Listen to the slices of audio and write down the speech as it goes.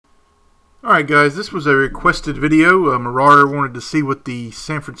Alright guys, this was a requested video. Marauder wanted to see what the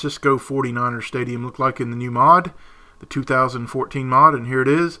San Francisco 49ers stadium looked like in the new mod, the 2014 mod, and here it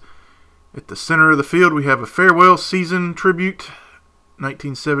is. At the center of the field we have a farewell season tribute,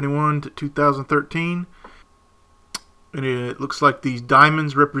 1971 to 2013. And it looks like these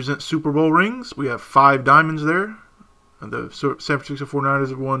diamonds represent Super Bowl rings. We have 5 diamonds there. The San Francisco 49ers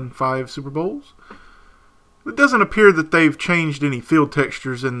have won 5 Super Bowls. It doesn't appear that they've changed any field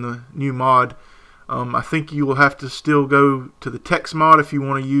textures in the new mod. I think you will have to still go to the text mod if you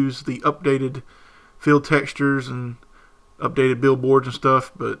want to use the updated field textures and updated billboards and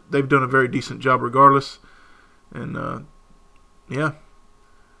stuff, but they've done a very decent job regardless. And yeah,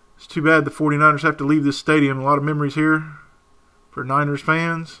 it's too bad the 49ers have to leave this stadium. A lot of memories here for Niners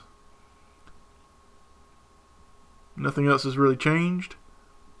fans. Nothing else has really changed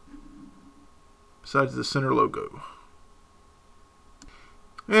besides the center logo.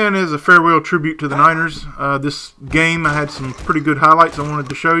 And as a farewell tribute to the Niners, this game I had some pretty good highlights I wanted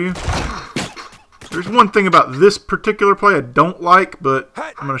to show you. There's one thing about this particular play I don't like, but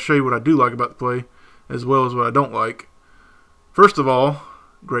I'm going to show you what I do like about the play as well as what I don't like. First of all,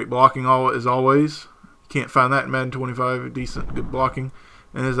 great blocking as always. You can't find that in Madden 25, decent, good blocking.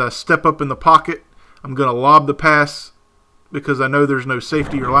 And as I step up in the pocket, I'm going to lob the pass because I know there's no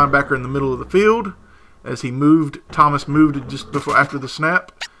safety or linebacker in the middle of the field. As he moved, Thomas moved just after the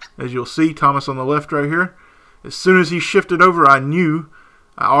snap. As you'll see, Thomas on the left right here. As soon as he shifted over, I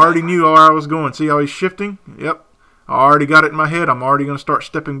already knew where I was going. See how he's shifting? Yep. I already got it in my head. I'm already going to start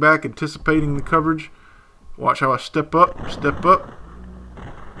stepping back, anticipating the coverage. Watch how I step up, step up.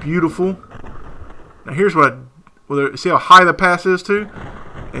 Beautiful. Now here's what see how high the pass is too?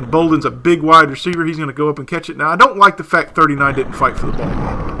 And Bolden's a big wide receiver. He's going to go up and catch it. Now, I don't like the fact 39 didn't fight for the ball.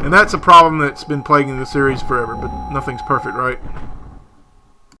 And that's a problem that's been plaguing the series forever, but nothing's perfect, right?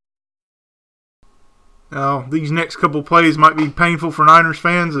 Now, these next couple plays might be painful for Niners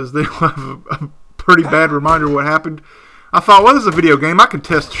fans as they'll have a pretty bad reminder of what happened. I thought, well, this is a video game. I can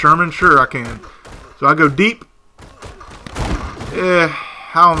test Sherman. Sure, I can. So I go deep.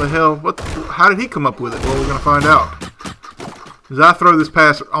 How in the hell? How did he come up with it? Well, we're going to find out. Because I throw this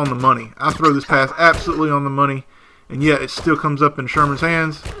pass on the money. I throw this pass absolutely on the money. And yet it still comes up in Sherman's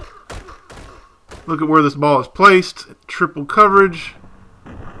hands. Look at where this ball is placed. Triple coverage.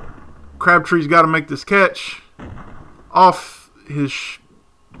 Crabtree's got to make this catch. Off his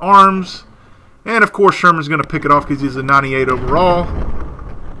arms. And of course Sherman's going to pick it off because he's a 98 overall.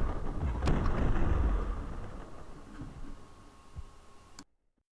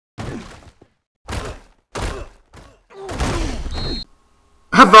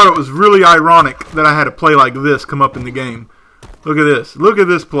 I thought it was really ironic that I had a play like this come up in the game. Look at this. Look at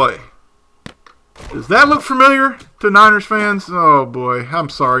this play. Does that look familiar to Niners fans? Oh boy, I'm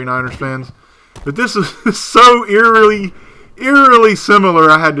sorry Niners fans. But this is so eerily similar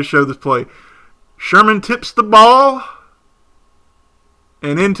I had to show this play. Sherman tips the ball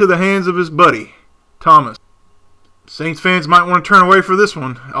and into the hands of his buddy, Thomas. Saints fans might want to turn away for this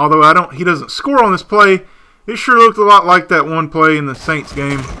one. Although he doesn't score on this play. It sure looked a lot like that one play in the Saints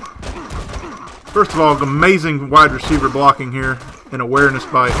game. First of all, amazing wide receiver blocking here and awareness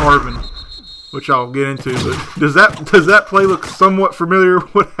by Harvin, which I'll get into. But does that play look somewhat familiar?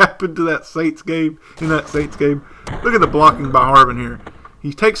 What happened to that Saints game in that Saints game? Look at the blocking by Harvin here.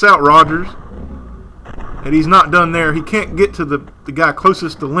 He takes out Rodgers, and he's not done there. He can't get to the guy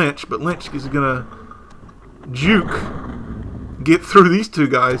closest to Lynch, but Lynch is gonna get through these two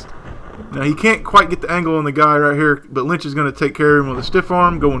guys. Now, he can't quite get the angle on the guy right here, but Lynch is going to take care of him with a stiff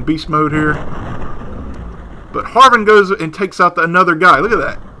arm, going beast mode here. But Harvin goes and takes out another guy. Look at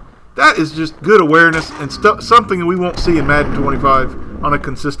that. That is just good awareness and something we won't see in Madden 25 on a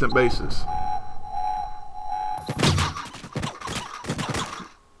consistent basis.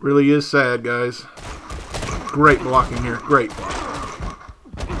 Really is sad, guys. Great blocking here. Great blocking.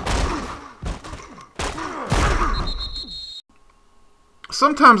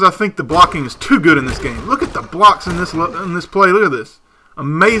 Sometimes I think the blocking is too good in this game. Look at the blocks in this play. Look at this.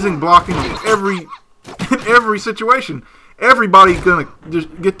 Amazing blocking in every situation. Everybody's going to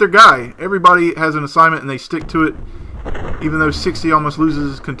just get their guy. Everybody has an assignment and they stick to it. Even though 60 almost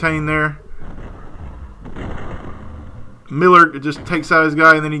loses his contain there. Miller just takes out his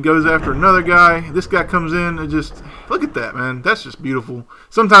guy and then he goes after another guy. This guy comes in and just... Look at that, man. That's just beautiful.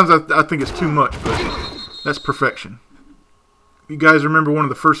 Sometimes I think it's too much, but that's perfection. You guys remember one of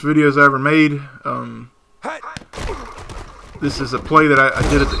the first videos I ever made? This is a play that I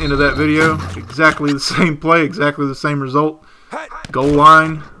did at the end of that video. Exactly the same play, exactly the same result. Goal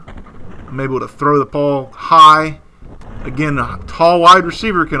line. I'm able to throw the ball high Again, a tall wide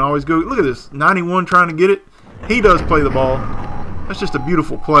receiver can always go. Look at this. 91 trying to get it. He does play the ball. That's just a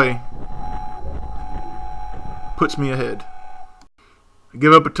beautiful play. Puts me ahead. I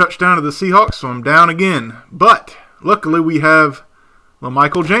give up a touchdown to the Seahawks, so I'm down again. But luckily we have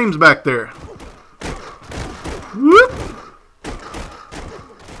Michael James back there. Whoop!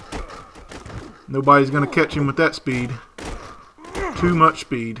 Nobody's going to catch him with that speed. Too much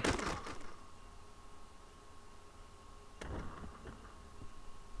speed.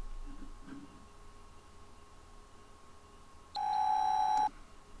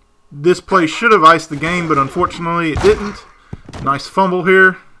 This play should have iced the game, but unfortunately it didn't. Nice fumble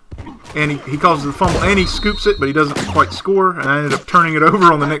here. And he causes the fumble and he scoops it, but he doesn't quite score. And I ended up turning it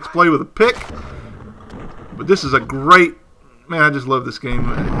over on the next play with a pick. But this is a great... Man, I just love this game.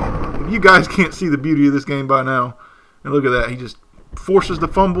 If you guys can't see the beauty of this game by now, and look at that. He just forces the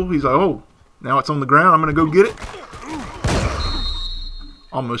fumble. He's like, oh, now it's on the ground. I'm going to go get it.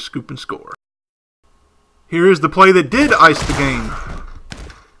 Almost scoop and score. Here is the play that did ice the game.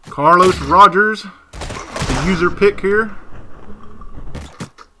 Carlos Rogers, the user pick here.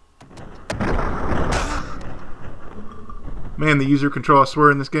 Man, the user control, I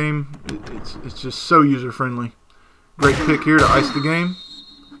swear, in this game, it's just so user-friendly. Great pick here to ice the game.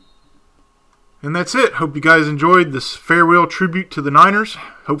 And that's it. Hope you guys enjoyed this farewell tribute to the Niners.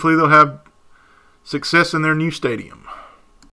 Hopefully they'll have success in their new stadium.